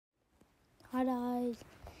Hi guys.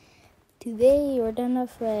 Today we're gonna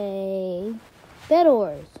play Bed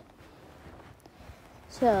Wars.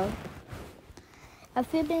 So,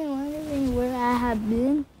 if you've been wondering where I have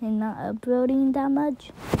been and not uploading that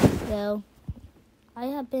much, well, I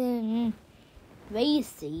have been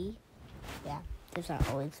lazy. Yeah, it's not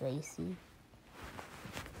always lazy.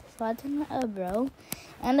 So I did not upload,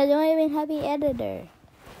 and I don't even have an editor.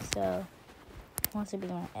 So, who wants to be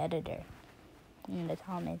my editor in the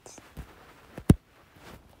comments?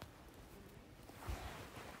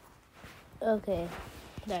 Okay,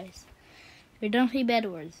 guys, we're done with Bed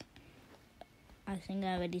Wars. I think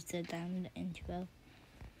I already said that in the intro.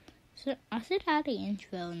 So I should add the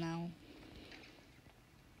intro now.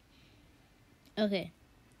 Okay,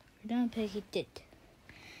 we're gonna pick it.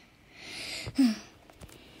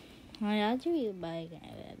 I actually like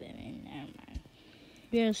never mind.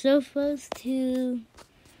 We're supposed to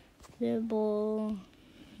dribble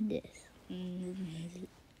this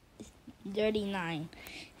 39,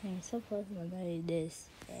 and we're supposed to do this.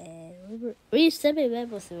 And we're 7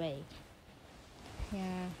 levels away.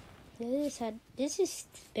 Yeah, this is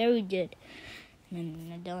very good.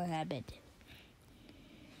 I don't have it.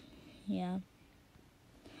 Yeah.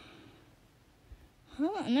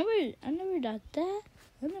 Huh? I never got that.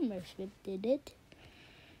 I never did it.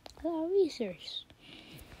 Research.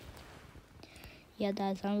 Yeah,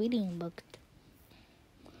 that's I'm reading a book.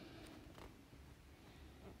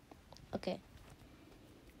 Okay.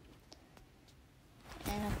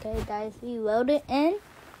 And okay, guys, we load it in.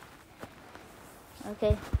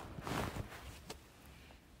 Okay.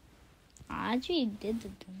 I actually did the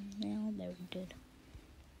thumbnail. Very good.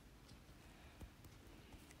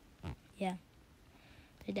 Yeah.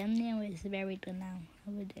 The thumbnail is very good now.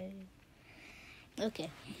 Okay.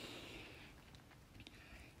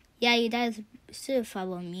 Yeah, you guys should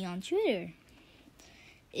follow me on Twitter.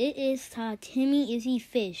 It is Timmy Izzy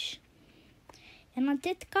Fish. And on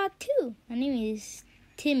TikTok too. My name is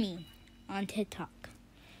Timmy on TikTok.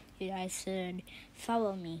 You guys should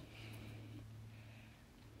follow me.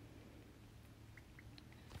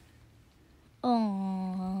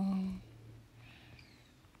 Oh.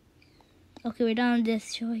 Okay, we're gonna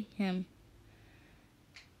destroy him.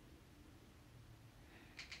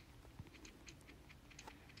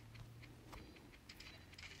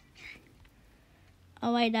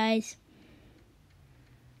 Alright, guys.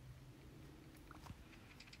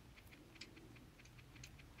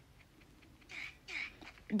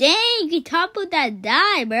 Dang, you toppled that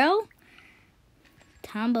die, bro.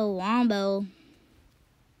 Tombo Wombo.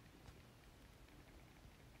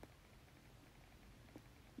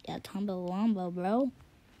 Yeah, Tombo Wombo, bro.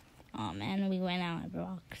 Oh man, we went out of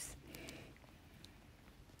rocks.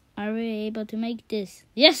 Are we able to make this?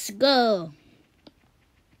 Yes, go!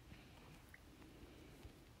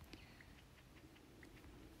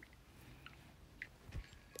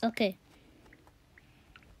 Okay.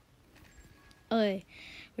 Okay,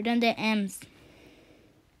 we're done the M's.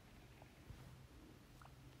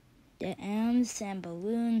 The M's and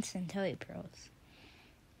balloons and toy pearls.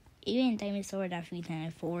 Even dinosaur that we can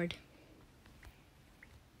afford.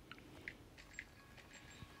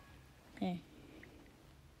 Okay.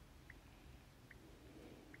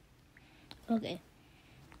 Okay.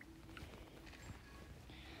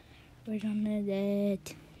 We're done with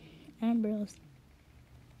it. Ambrose.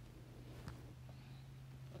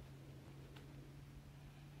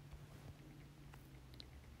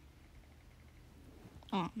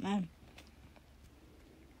 Oh man.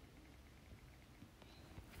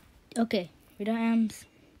 Okay, we're done M's.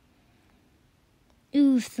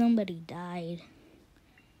 Ooh, somebody died.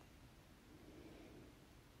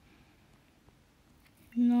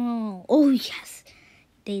 No. Oh, yes.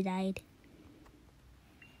 They died.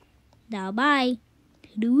 Now, bye.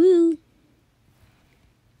 Woo.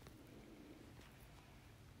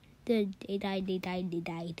 They died.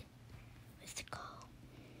 Let's go.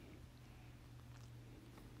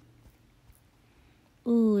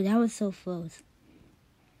 Ooh, that was so close.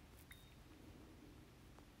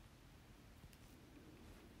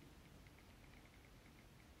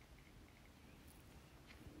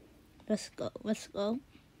 Let's go.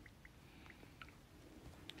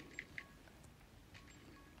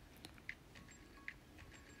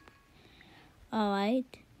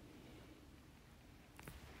 Alright.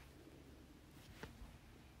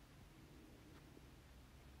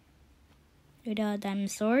 With a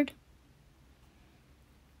diamond sword.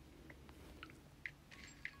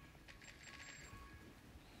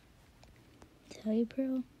 Toy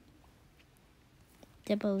pearl.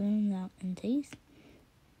 The balloon out in taste.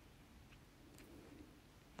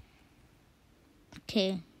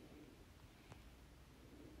 Okay.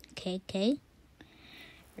 Okay.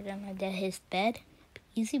 We're gonna get his bed.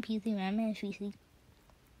 Easy peasy, lemon squeezy.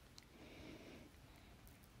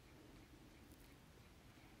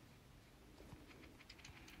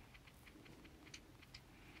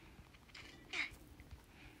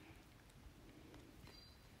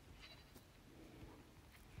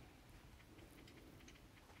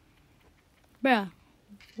 Bruh,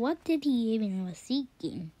 what did he even was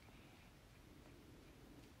seeking?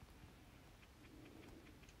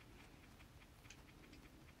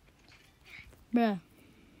 Bruh.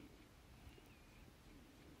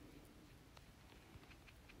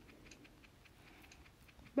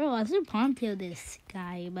 Bro, I should palm kill this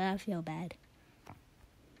guy, but I feel bad.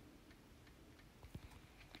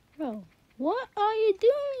 Bro, what are you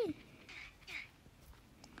doing?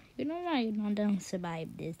 You know why you're not gonna survive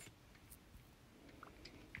this.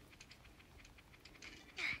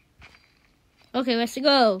 Okay, let's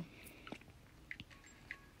go.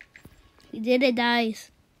 We did it, guys.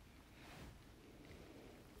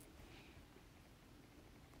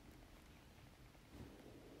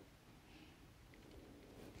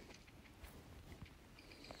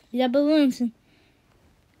 We got balloons.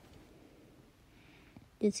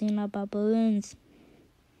 Good thing about balloons.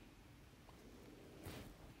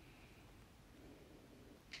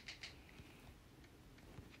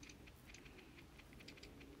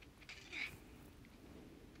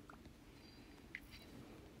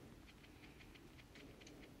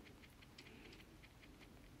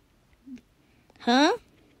 Huh?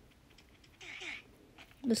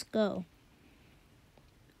 Let's go.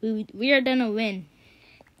 We are gonna win.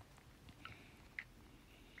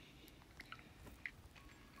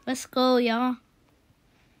 Let's go, y'all.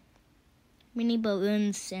 We need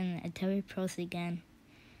balloons and a Terry Pros again.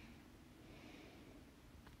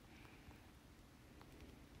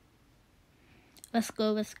 Let's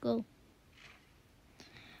go.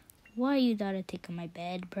 Why you gotta take on my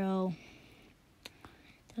bed, bro?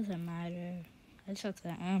 Doesn't matter. I just have the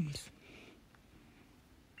arms.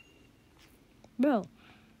 Bro.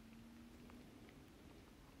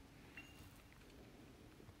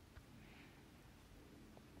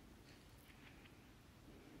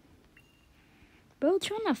 Bro,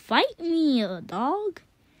 trying to fight me, dog.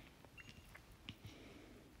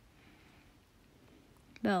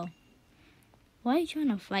 Bro, why are you trying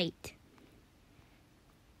to fight?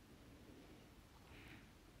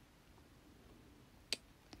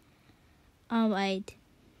 Alright.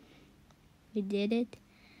 We did it.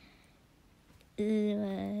 It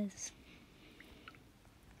was...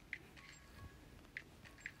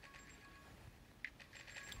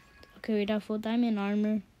 Okay, we got full diamond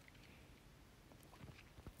armor.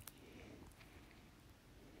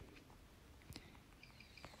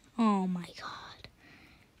 Oh my god.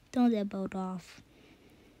 Don't get boat off.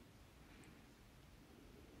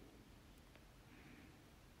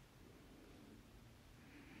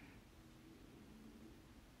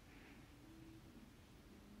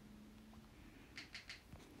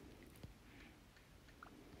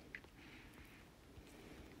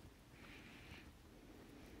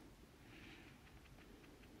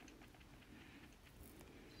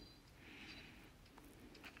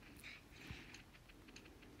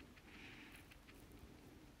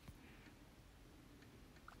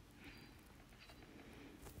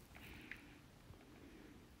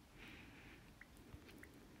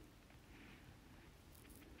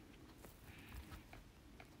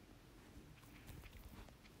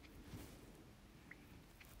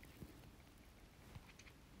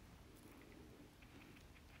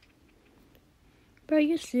 Bro, are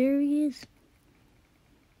you serious?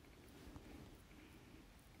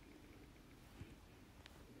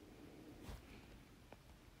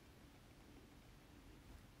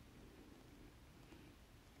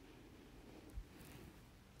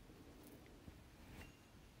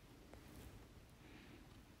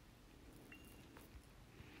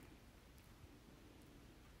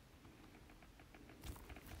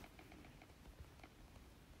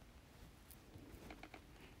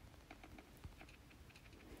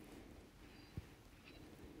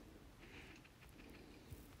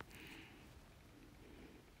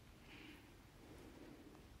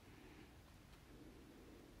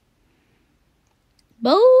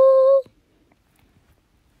 Boo!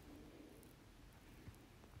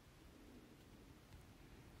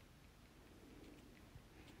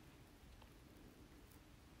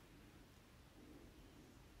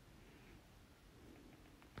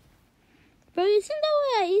 Bro, you see that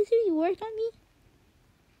way I easily work on me?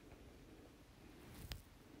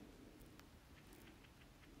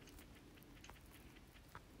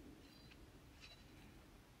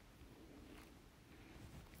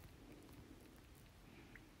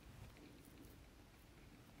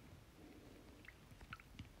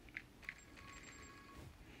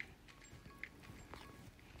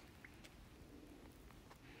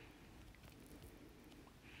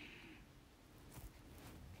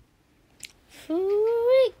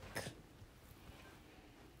 freak.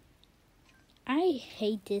 I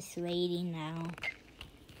hate this lady now.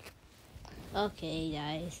 Okay,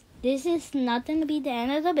 guys. This is not gonna be the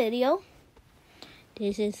end of the video.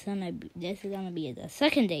 This is gonna be the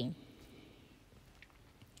second day.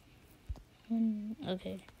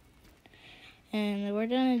 Okay. And we're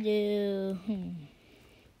gonna do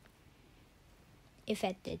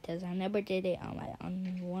affected, because I never did it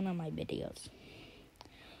on one of my videos.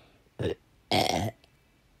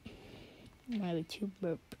 My two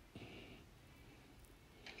burp.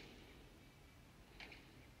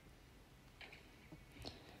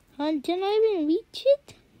 Didn't I even reach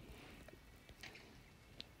it?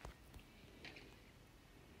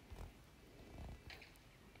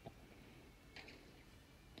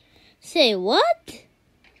 Say what?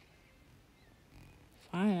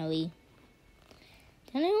 Finally.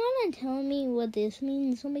 Can anyone tell me what this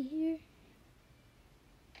means over here?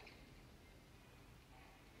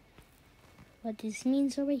 What this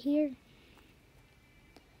means over here?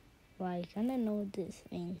 Well, I kinda know what this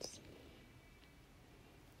means.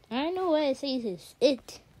 I know what it says is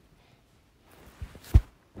it.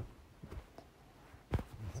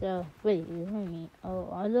 So, wait, what do you mean? Oh,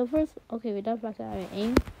 I'll go first? Okay, we don't back out of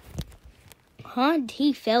aim. Huh?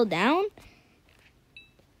 He fell down?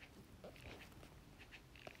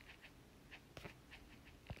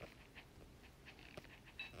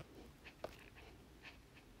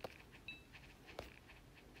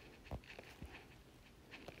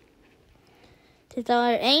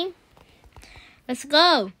 $6 aim? Let's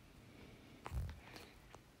go!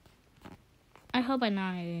 I hope I'm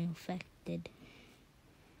not infected.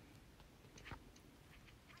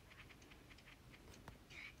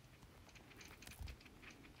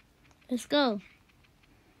 Let's go.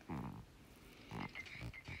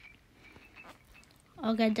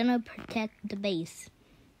 Okay, then I'll protect the base.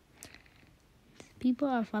 People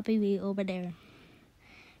are probably over there.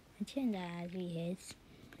 I think that actually hits.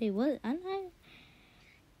 Wait, what? I'm not.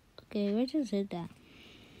 Okay, where just hit that?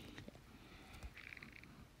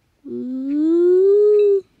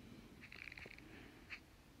 Ooh.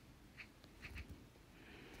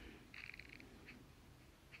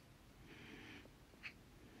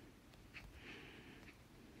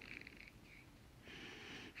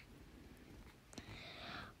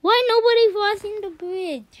 Why nobody crossing the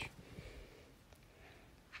bridge?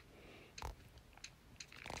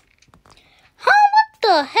 Huh? What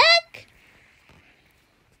the heck?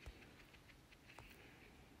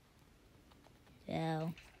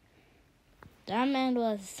 So, that man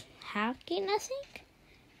was hacking, I think.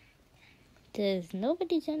 There's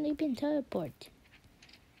nobody's even teleport.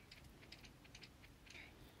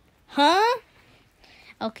 Huh?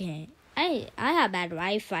 Okay, I have bad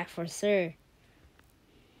Wi-Fi for sure.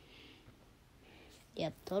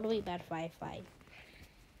 Yep, totally bad Wi-Fi.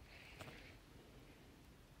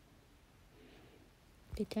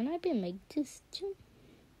 Can I be make this jump?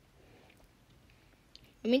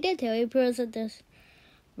 Let me get teleport at this.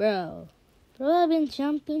 Bro, I've been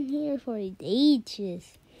jumping here for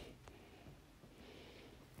ages.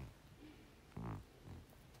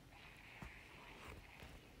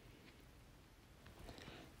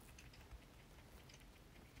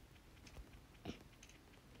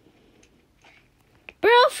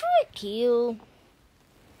 Bro, frick you.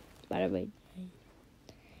 By the way,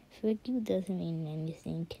 frick you doesn't mean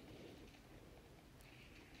anything.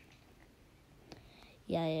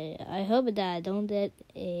 Yeah. I hope that I don't get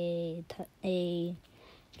a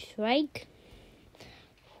strike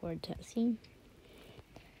for testing.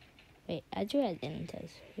 Wait, actually I didn't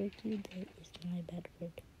test. Frick you, that is my bad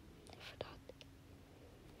word. I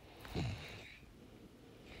forgot.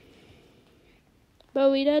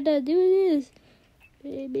 But we don't do this.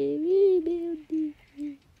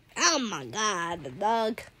 Oh my god, the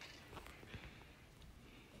dog.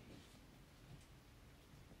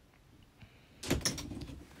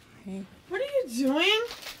 What are you doing?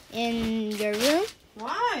 In your room?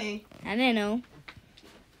 Why? I don't know.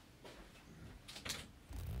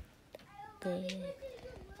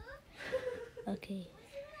 Okay.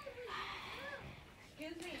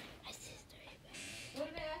 Excuse me. My sister. What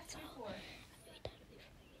did I ask you for?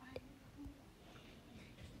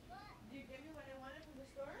 Did you give me what I wanted from the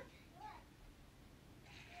store?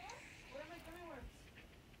 What are my gummy worms?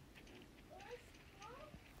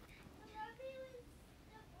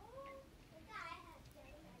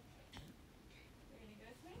 Are you good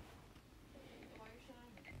with me? Why are you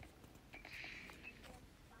showing me?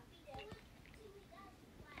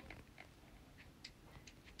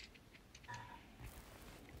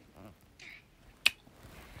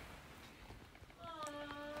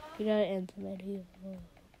 You gotta end the video.